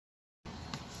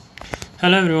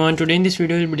Hello everyone, today in this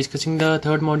video we'll be discussing the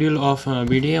third module of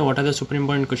BDA. What are the super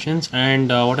important questions and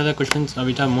what are the questions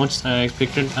which are most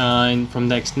expected from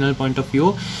the external point of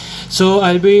view. So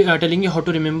I'll be telling you how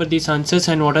to remember these answers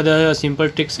and what are the simple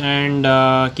tricks and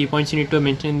key points you need to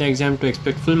mention in the exam to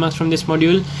expect full marks from this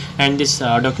module, and this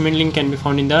document link can be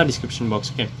found in the description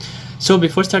box. Okay. So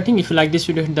before starting, if you like this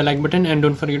video, hit the like button and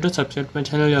don't forget to subscribe to my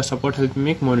channel. Your support helps me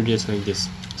make more videos like this.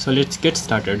 So let's get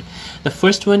started. The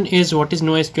first one is, what is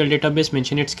NoSQL database?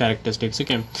 Mention its characteristics.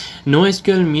 Okay,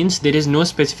 NoSQL means there is no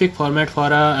specific format for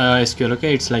a SQL.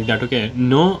 Okay, it's like that. Okay,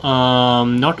 no,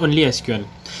 not only SQL.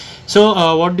 So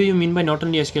what do you mean by not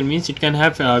only SQL? Means it can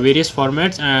have various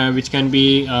formats which can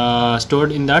be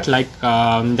stored in that, like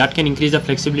that can increase the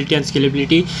flexibility and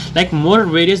scalability. Like more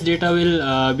various data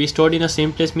will be stored in the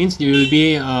same place, means you will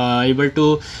be able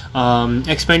to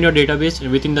expand your database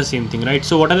within the same thing, right?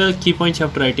 So what are the key points you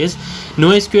have to write is,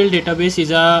 NoSQL database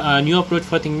is a new approach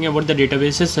for thinking about the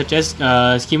databases, such as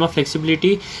schema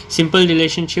flexibility, simple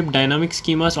relationship, dynamic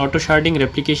schemas, auto sharding,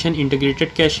 replication,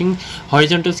 integrated caching,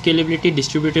 horizontal scalability,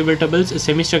 distributable tables,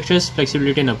 semi-structures,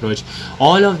 flexibility and approach.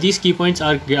 All of these key points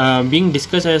are being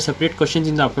discussed as separate questions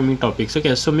in the upcoming topics.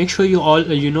 Okay, so make sure you all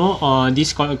know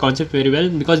these concepts very well,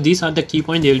 because these are the key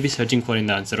points they will be searching for in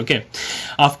the answer. Okay,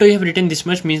 after you have written this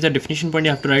much, means the definition point,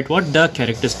 you have to write what? The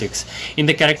characteristics. In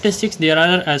the characteristics, there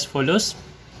are as follows: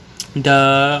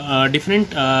 the different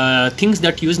things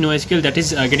that use NoSQL that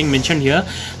is getting mentioned here,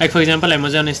 like for example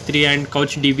Amazon S3 and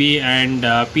CouchDB and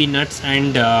Peanuts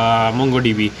and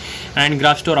MongoDB and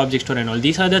Graph Store, Object Store and all.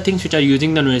 These are the things which are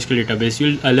using the NoSQL database.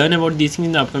 You'll learn about these things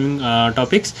in the upcoming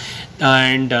topics,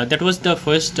 and that was the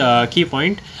first key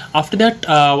point. After that,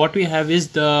 what we have is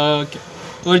the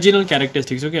original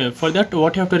characteristics. Okay, for that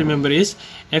what you have to remember is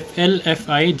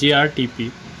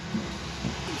FLFIJRTP.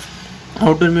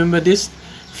 How to remember this?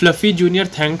 Fluffy Junior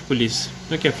thanked police.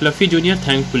 Okay, Fluffy Junior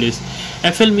thanked police.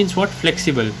 FL means what?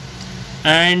 Flexible.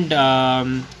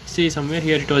 And see, somewhere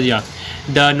here it was, yeah,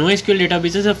 the NoSQL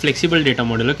database is a flexible data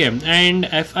model. Okay, and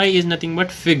FI is nothing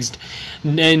but fixed.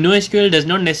 NoSQL does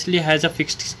not necessarily has a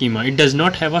fixed schema. It does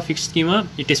not have a fixed schema.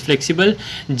 It is flexible.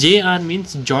 JR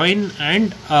means join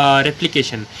and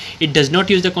replication. It does not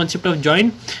use the concept of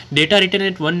join. Data written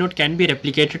at one node can be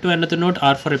replicated to another node.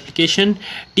 R for replication.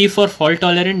 T for fault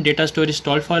tolerant. Data store is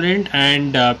fault tolerant.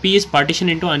 And P is partition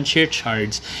into unshared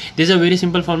shards. This is a very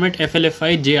simple format: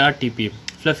 FLFI JRTP.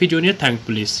 Fluffy Junior thanked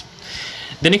police.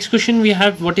 The next question we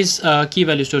have, what is key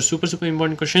value store? Super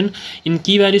important question. In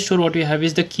key value store, what we have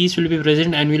is the keys will be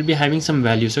present and we'll be having some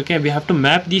values. Okay, we have to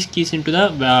map these keys into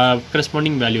the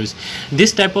corresponding values.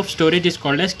 This type of storage is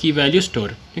called as key value store.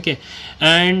 Okay,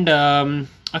 and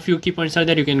a few key points are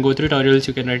there. You can go through it, or else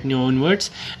you can write in your own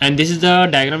words. And this is the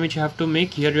diagram which you have to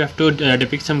make. Here you have to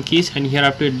depict some keys, and here I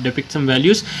have to depict some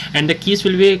values, and the keys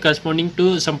will be corresponding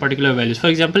to some particular values. For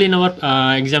example, in our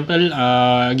example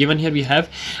given here, we have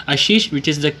Ashish, which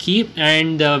is the key,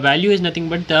 and the value is nothing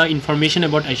but the information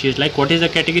about Ashish, like what is the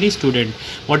category? Student.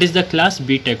 What is the class?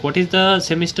 BTech. What is the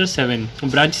semester? 7.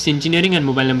 Branch is engineering, and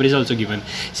mobile number is also given.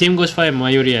 Same goes for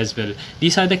Mayuri as well.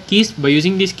 These are the keys. By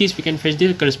using these keys, we can fetch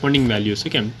the corresponding values.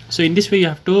 Okay, so in this way you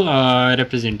have to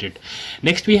represent it.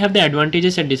 Next we have the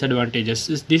advantages and disadvantages.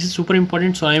 This is super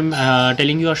important, so I am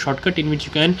telling you a shortcut in which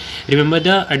you can remember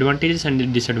the advantages and the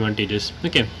disadvantages.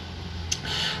 Okay,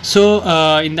 so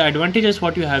in the advantages,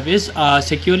 what you have is a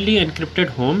securely encrypted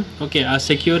home. Okay, a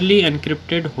securely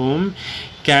encrypted home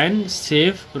can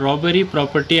save robbery,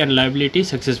 property and liability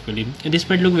successfully. This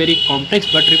might look very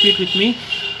complex, but repeat with me: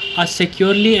 a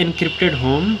securely encrypted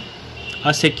home,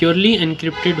 a securely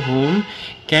encrypted home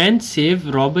can save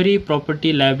robbery,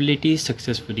 property, liability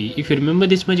successfully. If you remember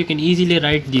this much, you can easily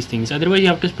write these things. Otherwise, you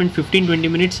have to spend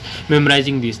 15-20 minutes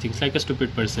memorizing these things like a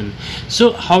stupid person.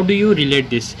 So how do you relate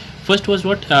this? First was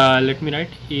what? Let me write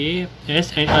a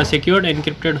secured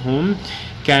encrypted home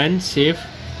can save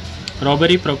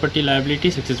robbery, property,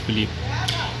 liability successfully.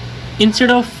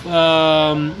 Instead of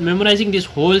memorizing this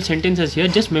whole sentences here,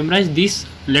 just memorize these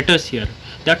letters here.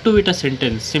 That too with a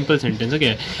sentence, simple sentence.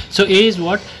 Okay, so A is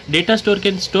what? Data store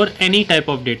can store any type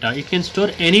of data. It can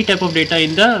store any type of data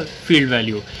in the field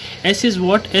value. S is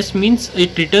what? S means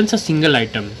it returns a single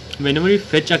item. Whenever you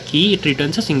fetch a key, it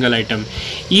returns a single item.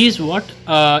 E is what?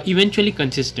 Eventually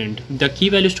consistent. The key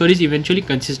value store is eventually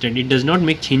consistent. It does not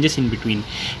make changes in between.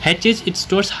 H is it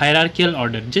stores hierarchical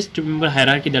order. Just remember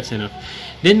hierarchy, that's enough.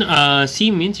 Then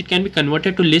C means it can be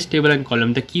converted to list, table and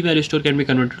column. The key value store can be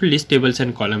converted to list, tables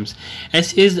and columns.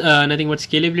 S is nothing but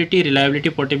scalability, reliability,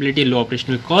 portability, low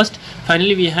operational cost.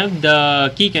 Finally we have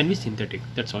the key can be synthetic.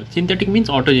 That's all. Synthetic means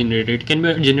auto generated. It can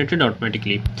be generated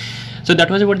automatically. So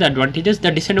that was about the advantages. The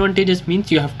disadvantages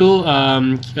means you have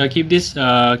to keep this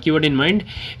keyword in mind.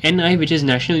 NI, which is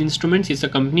National Instruments, is a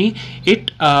company.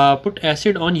 It put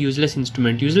acid on useless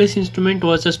instrument. Useless instrument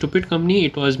was a stupid company.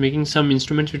 It was making some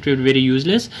instruments which were very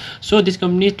useless. So this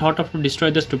company thought of to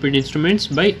destroy the stupid instruments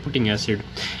by putting acid.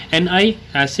 NI,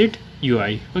 acid,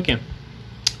 UI. Okay.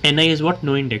 NI is what?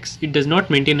 No index. It does not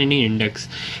maintain any index.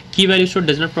 Key value store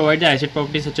does not provide the asset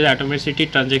properties such as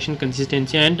atomicity, transaction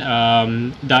consistency, and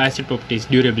the asset properties,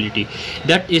 durability.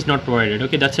 That is not provided.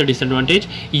 Okay, that's a disadvantage.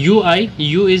 UI,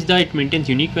 U is the it maintains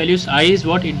unique values. I is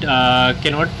what it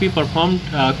cannot be performed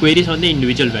queries on the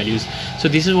individual values. So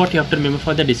this is what you have to remember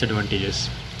for the disadvantages.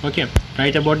 Okay,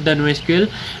 write about the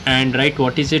NoSQL and write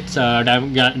what is its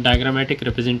diagrammatic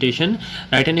representation.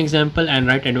 Write an example and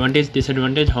write advantage,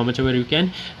 disadvantage, how much ever you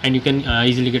can, and you can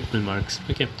easily get full marks.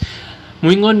 Okay.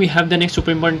 Moving on, we have the next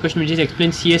super important question, which is explain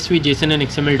CSV, JSON and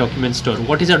XML document store.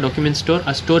 What is a document store?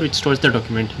 A store which stores the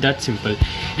document. That's simple.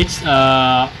 It's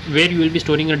where you will be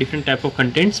storing a different type of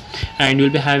contents, and you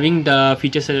will be having the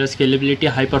features such as scalability,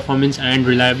 high performance and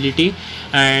reliability,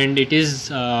 and it is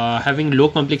having low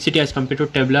complexity as compared to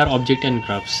tabular, object and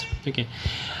graphs. Okay.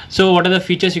 So what are the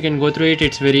features? You can go through it.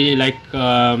 It's very like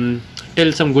tell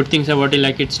some good things about it,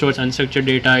 like it stores unstructured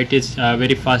data, it is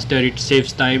very faster, it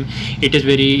saves time, it is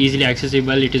very easily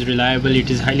accessible, it is reliable, it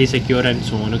is highly secure, and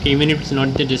so on. Okay, even if it's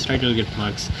not there, just write, you'll get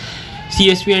marks.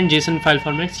 CSV and JSON file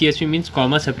format. CSV means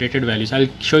comma separated values. I'll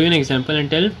show you an example and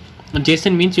tell.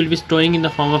 JSON means you'll be storing in the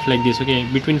form of like this. Okay,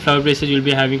 between flower braces you'll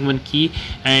be having one key,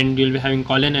 and you'll be having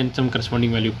colon and some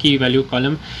corresponding value, key value,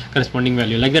 column, corresponding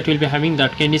value, like that. We'll be having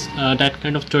that kind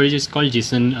of storage is called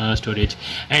JSON storage.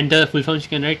 And the full forms you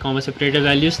can write comma separated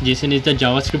values. JSON is the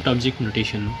JavaScript object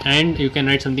notation, and you can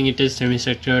write something, it is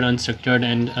semi-structured, unstructured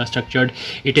and structured.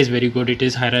 It is very good, it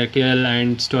is hierarchical,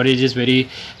 and storage is very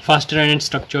faster and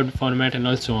structured format, and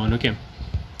also on. Okay.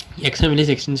 XML is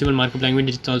extensible markup language.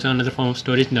 It's also another form of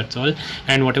storage. That's all.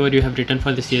 And whatever you have written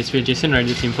for the CSV or JSON, write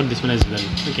the same for this one as well.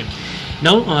 Okay.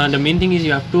 Now the main thing is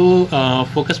you have to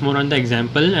focus more on the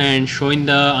example and show in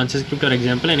the answer script or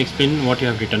example and explain what you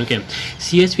have written. Okay.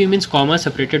 CSV means comma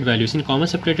separated values. In comma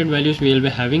separated values, we will be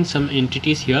having some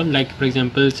entities here, like for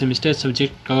example semester,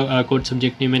 subject, code,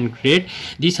 subject name and grade.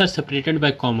 These are separated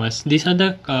by commas. These are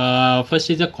the first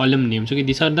is the column names. Okay,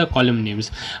 these are the column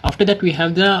names. After that we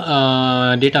have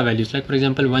the data values, like for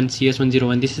example 1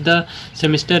 CS101. This is the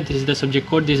semester, this is the subject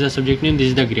code, this is the subject name, this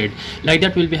is the grade. Like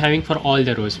that we'll be having for all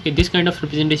the rows. Okay, this kind of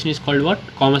representation is called what?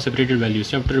 Comma separated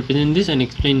values. You have to represent this and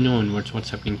explain what's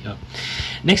happening here.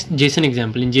 Next, JSON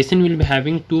example. In JSON we'll be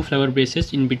having two flower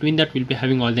braces. In between that we'll be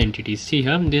having all the entities. See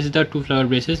here, this is the two flower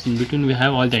braces. In between we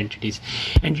have all the entities.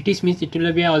 Entities means it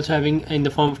will be also having in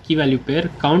the form of key value pair,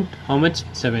 count, how much,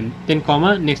 7, then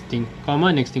comma, next thing,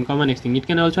 comma, next thing, comma, next thing. It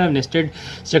can also have nested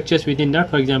structures within that.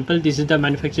 For example, this is the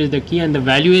manufacturer is the key and the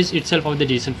value is itself of the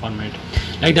JSON format.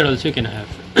 Like that also you can have.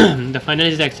 The final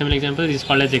is the XML example. This is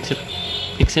called as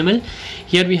XML.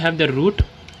 Here we have the root.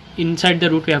 Inside the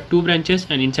root we have two branches,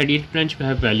 and inside each branch we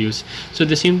have values. So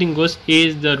the same thing goes. A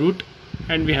is the root,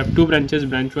 and we have two branches,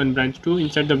 branch 1, branch 2.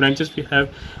 Inside the branches we have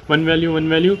one value,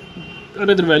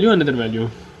 another value.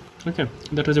 Okay,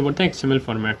 that was about the XML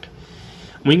format.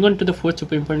 Moving on to the fourth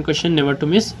super important question, never to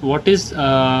miss. What is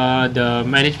the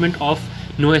management of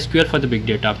NoSQL for the big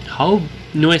data? How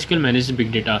NoSQL manages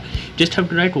big data? Just have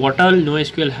to write what all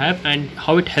NoSQL have and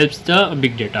how it helps the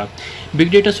big data.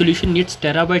 Big data solution needs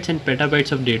terabytes and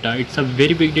petabytes of data. It's a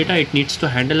very big data. It needs to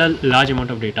handle a large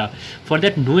amount of data. For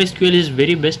that, NoSQL is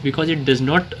very best because it does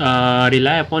not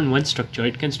rely upon one structure.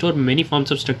 It can store many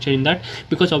forms of structure in that,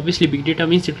 because obviously big data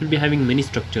means it will be having many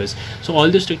structures. So all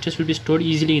the structures will be stored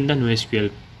easily in the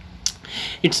NoSQL.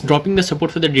 It's dropping the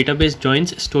support for the database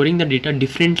joins, storing the data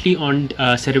differently on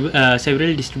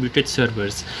several distributed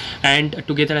servers and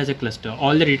together as a cluster.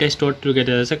 All the data is stored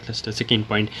together as a cluster. Second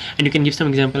point, and you can give some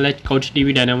example like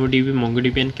CouchDB, DynamoDB,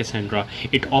 MongoDB and Cassandra.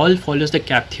 It all follows the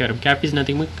CAP theorem. CAP is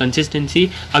nothing but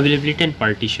consistency, availability and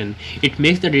partition. It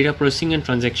makes the data processing and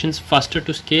transactions faster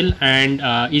to scale and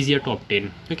easier to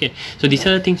obtain. Okay, so these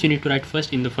are the things you need to write first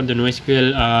for the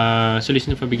NoSQL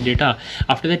solution for big data.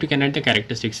 After that you can write the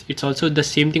characteristics. It's also also the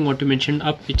same thing what you mentioned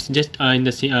up. It's just in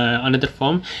the another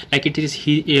form, like it is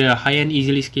high and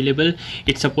easily scalable.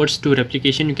 It supports to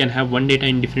replication. You can have one data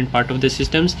in different part of the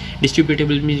systems.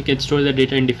 Distributable means you can store the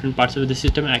data in different parts of the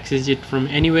system, access it from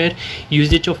anywhere.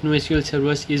 Usage of NoSQL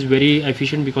servers is very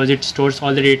efficient because it stores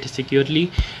all the data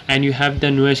securely, and you have the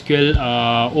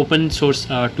NoSQL open source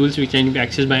tools which can be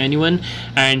accessed by anyone.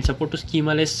 And support to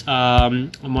schemaless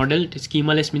model.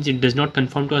 Schemaless means it does not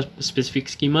conform to a specific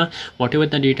schema. Whatever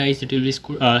the data is, it will be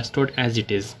stored as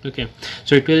it is. Okay,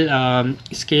 so it will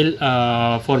scale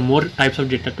for more types of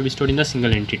data to be stored in a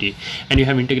single entity. And you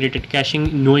have integrated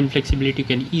caching, no inflexibility. You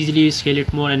can easily scale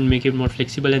it more and make it more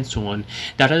flexible, and so on.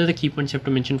 That are the key points you have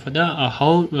to mention for the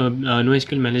how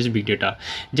NoSQL manages big data.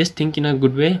 Just think in a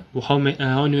good way how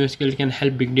NoSQL can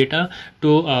help big data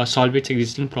to solve its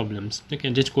existing problems. Okay,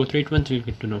 just go through it once, you'll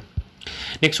get to know.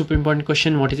 Next super important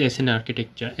question, what is SN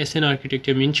architecture? SN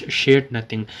architecture means shared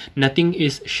nothing. Nothing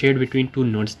is shared between two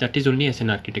nodes. That is only SN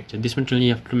architecture. This one only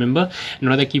you have to remember. And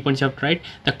one of the key points you have to write,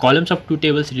 the columns of two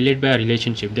tables relate by a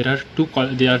relationship. There are two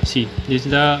see, this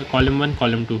is the column 1,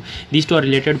 column 2. These two are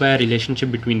related by a relationship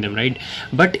between them, right?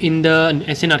 But in the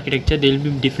SN architecture, there will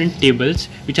be different tables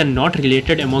which are not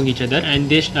related among each other, and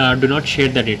they do not share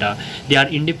the data. They are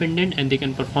independent and they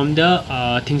can perform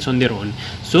the things on their own.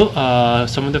 So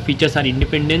some of the features are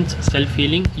independence,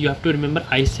 self-healing. You have to remember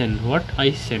ISEN. What?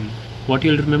 ISEN. What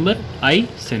you'll remember?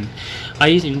 ISEN. I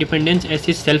is independence, S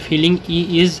is self-healing,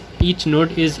 E is each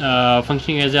node is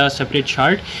functioning as a separate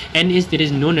shard, N is there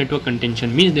is no network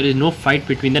contention, means there is no fight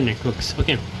between the networks.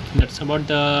 Okay, that's about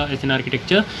the SN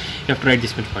architecture. You have to write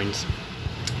these much points.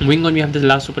 Moving on, we have the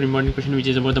last super important question, which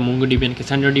is about the MongoDB and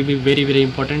CassandraDB. Very, very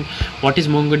important. What is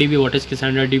MongoDB? What is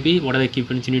CassandraDB? What are the key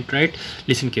points you need to write?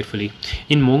 Listen carefully.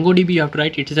 In MongoDB, you have to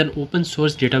write it is an open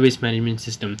source database management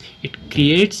system. It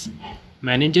creates,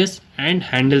 manages and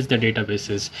handles the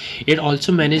databases. It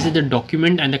also manages the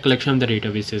document and the collection of the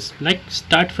databases. Like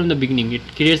start from the beginning, it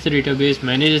creates the database,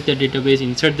 manages the database,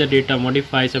 inserts the data,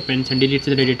 modifies, appends and deletes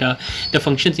the data. The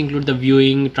functions include the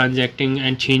viewing, transacting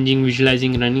and changing,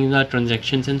 visualizing, running the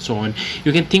transactions and so on.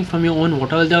 You can think from your own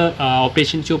what are the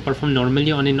operations you perform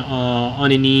normally on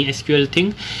any SQL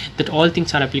thing. That all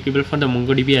things are applicable for the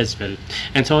MongoDB as well.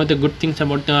 And some of the good things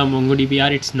about the MongoDB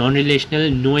are it's non-relational,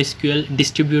 NoSQL,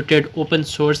 distributed, open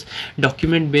source,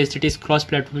 document based. It is cross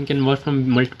platform. You can work from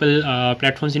multiple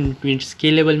platforms in between.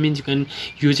 Scalable means you can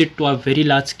use it to a very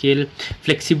large scale,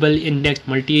 flexible, indexed,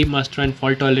 multi-master and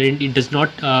fault tolerant. It does not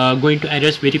go into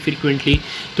errors very frequently.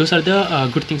 Those are the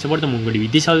good things about the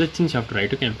MongoDB. These are the things you have to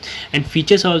write. Okay, and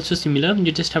features are also similar.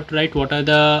 You just have to write what are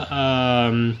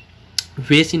the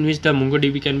ways in which the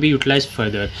MongoDB can be utilized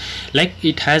further. Like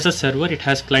it has a server, it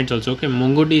has clients also. Okay,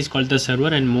 MongoDB is called the server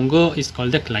and Mongo is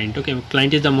called the client. Okay,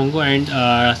 client is the Mongo and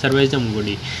server is the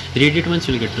MongoDB. Read it once,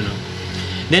 you'll get to know.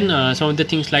 Then some of the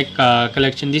things like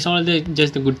collection, these are all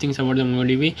just the good things about the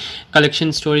MongoDB.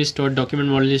 Collection store is stored, document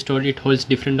model is stored. It holds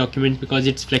different documents because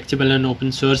it's flexible and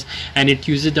open source, and it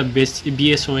uses the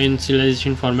BSON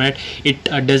serialization format. It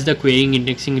does the querying,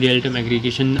 indexing, real-time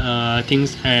aggregation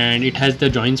things, and it has the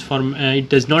joins form. It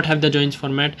does not have the joins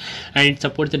format, and it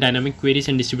supports the dynamic queries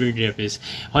and distributed database.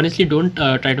 Honestly, don't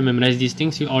try to memorize these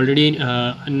things. You already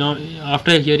know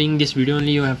after hearing this video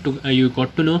only you have to you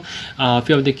got to know a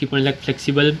few of the key points like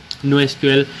flexible,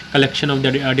 NoSQL, collection of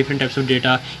the different types of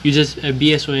data, uses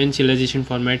BSON serialization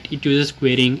format. It uses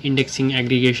querying, indexing,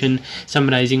 aggregation,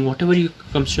 summarizing. Whatever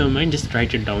comes to your mind, just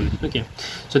write it down. Okay,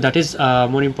 so that is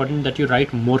more important that you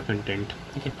write more content.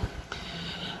 Okay.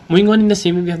 Moving on, in the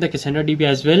same way, we have the CassandraDB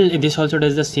as well. This also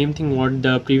does the same thing what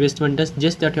the previous one does,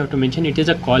 just that you have to mention it is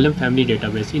a column family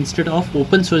database. Instead of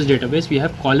open source database, we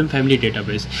have column family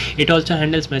database. It also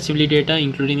handles massively data,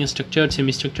 including a structured,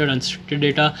 semi-structured, unstructured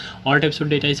data. All types of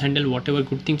data is handled. Whatever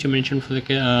good things you mentioned for the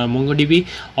MongoDB,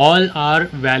 all are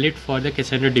valid for the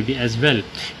CassandraDB as well.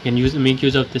 You can make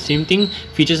use of the same thing.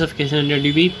 Features of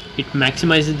CassandraDB: it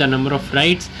maximizes the number of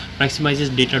writes,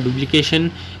 maximizes data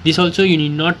duplication. This also you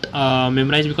need not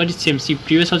memorize because it's same. See,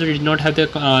 previous also did not have the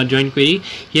join query.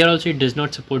 Here also it does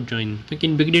not support join. Okay,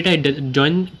 in BigData,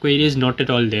 join query is not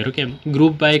at all there. Okay,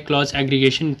 group by clause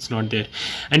aggregation, it's not there.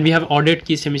 And we have ordered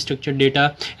key semi-structured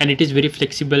data, and it is very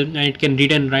flexible, and it can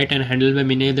read and write and handle by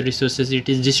many other resources. It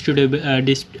is distributable,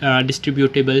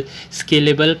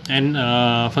 scalable, and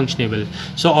functionable.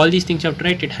 So all these things you have to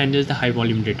write. It handles the high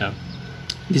volume data.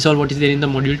 This is all what is there in the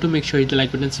module 2. Make sure you hit the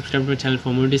like button, subscribe to my channel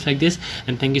for more videos like this,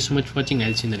 and thank you so much for watching.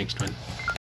 I'll see you in the next one.